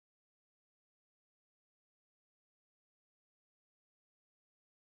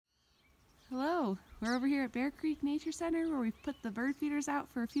Hello, we're over here at Bear Creek Nature Center where we've put the bird feeders out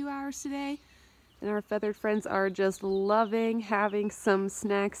for a few hours today. And our feathered friends are just loving having some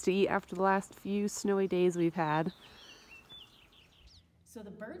snacks to eat after the last few snowy days we've had. So the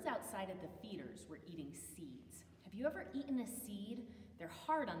birds outside at the feeders were eating seeds. Have you ever eaten a seed? They're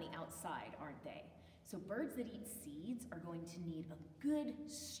hard on the outside, aren't they? So birds that eat seeds are going to need a good,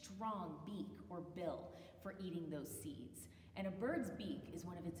 strong beak or bill for eating those seeds. And a bird's beak is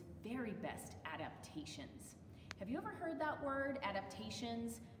one of its very best adaptations. Have you ever heard that word,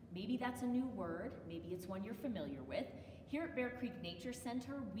 adaptations? Maybe that's a new word, maybe it's one you're familiar with. Here at Bear Creek Nature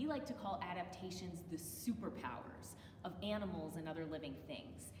Center, we like to call adaptations the superpowers of animals and other living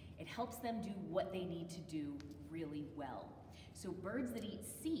things. It helps them do what they need to do really well. So birds that eat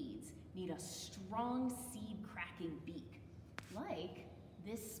seeds need a strong seed-cracking beak, like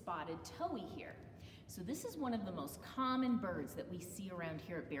this spotted towhee here. So this is one of the most common birds that we see around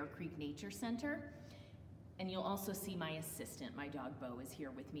here at Bear Creek Nature Center. And you'll also see my assistant, my dog Bo, is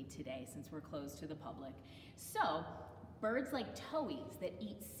here with me today since we're closed to the public. So birds like towhees that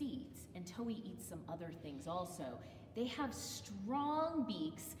eat seeds, and towhee eats some other things also, they have strong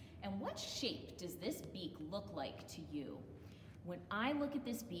beaks. And what shape does this beak look like to you? When I look at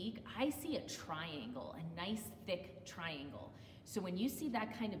this beak, I see a triangle, a nice thick triangle. So when you see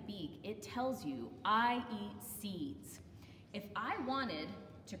that kind of beak, it tells you, I eat seeds. If I wanted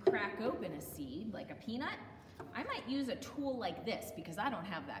to crack open a seed, like a peanut, I might use a tool like this because I don't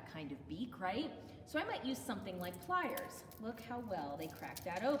have that kind of beak, right? So I might use something like pliers. Look how well they crack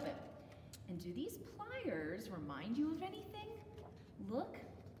that open. And do these pliers remind you of anything? Look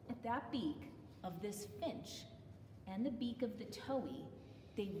at that beak of this finch and the beak of the towhee.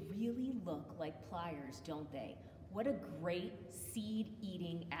 They really look like pliers, don't they? What a great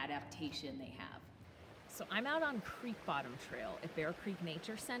seed-eating adaptation they have. So I'm out on Creek Bottom Trail at Bear Creek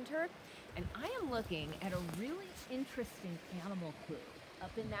Nature Center, and I am looking at a really interesting animal clue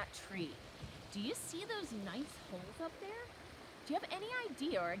up in that tree. Do you see those nice holes up there? Do you have any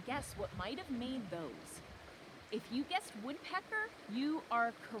idea or a guess what might have made those? If you guessed woodpecker, you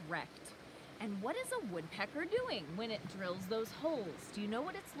are correct. And what is a woodpecker doing when it drills those holes? Do you know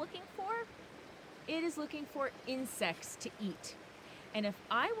what it's looking for? It is looking for insects to eat. And if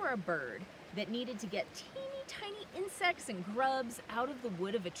I were a bird that needed to get teeny tiny insects and grubs out of the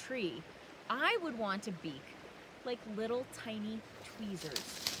wood of a tree, I would want a beak, like little tiny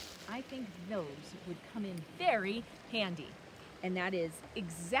tweezers. I think those would come in very handy. And that is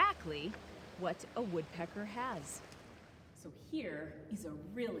exactly what a woodpecker has. So here is a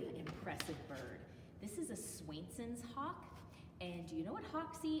really impressive bird. This is a Swainson's hawk. And do you know what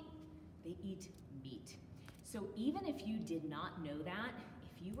hawks eat? They eat meat. So even if you did not know that,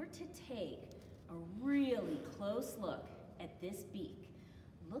 if you were to take a really close look at this beak,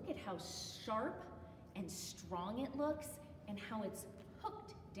 look at how sharp and strong it looks and how it's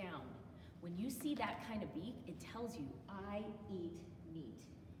hooked down. When you see that kind of beak, it tells you, I eat meat.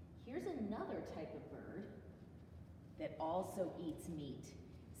 Here's another type of bird that also eats meat.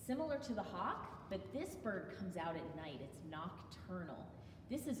 Similar to the hawk, but this bird comes out at night. It's nocturnal.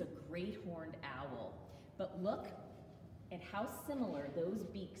 This is a great horned owl. But look at how similar those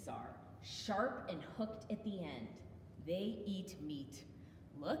beaks are. Sharp and hooked at the end. They eat meat.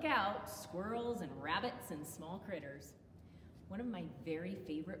 Look out, squirrels and rabbits and small critters. One of my very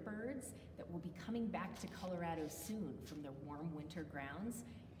favorite birds that will be coming back to Colorado soon from their warm winter grounds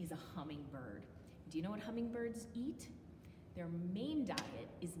is a hummingbird. Do you know what hummingbirds eat? Their main diet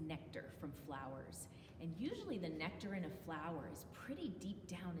is nectar from flowers. And usually the nectar in a flower is pretty deep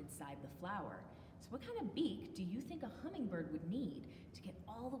down inside the flower. So what kind of beak do you think a hummingbird would need to get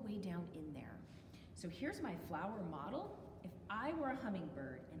all the way down in there? So here's my flower model. If I were a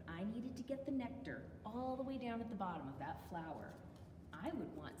hummingbird and I needed to get the nectar all the way down at the bottom of that flower, I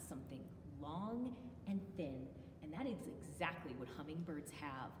would want something long and thin, and that is exactly what hummingbirds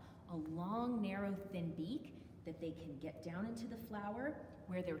have. A long, narrow, thin beak that they can get down into the flower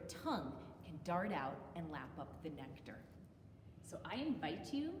where their tongue can dart out and lap up the nectar. So I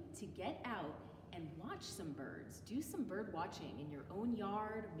invite you to get out and watch some birds. Do some bird watching in your own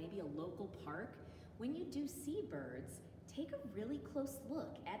yard, maybe a local park. When you do see birds, take a really close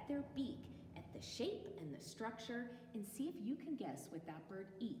look at their beak, at the shape and the structure, and see if you can guess what that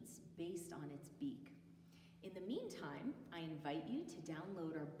bird eats based on its beak. In the meantime, I invite you to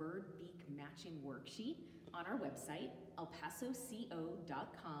download our bird beak matching worksheet on our website,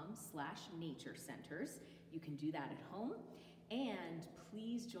 elpasoco.com/naturecenters. You can do that at home. And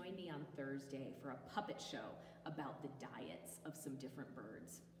please join me on Thursday for a puppet show about the diets of some different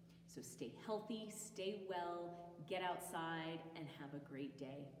birds. So stay healthy, stay well, get outside, and have a great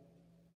day.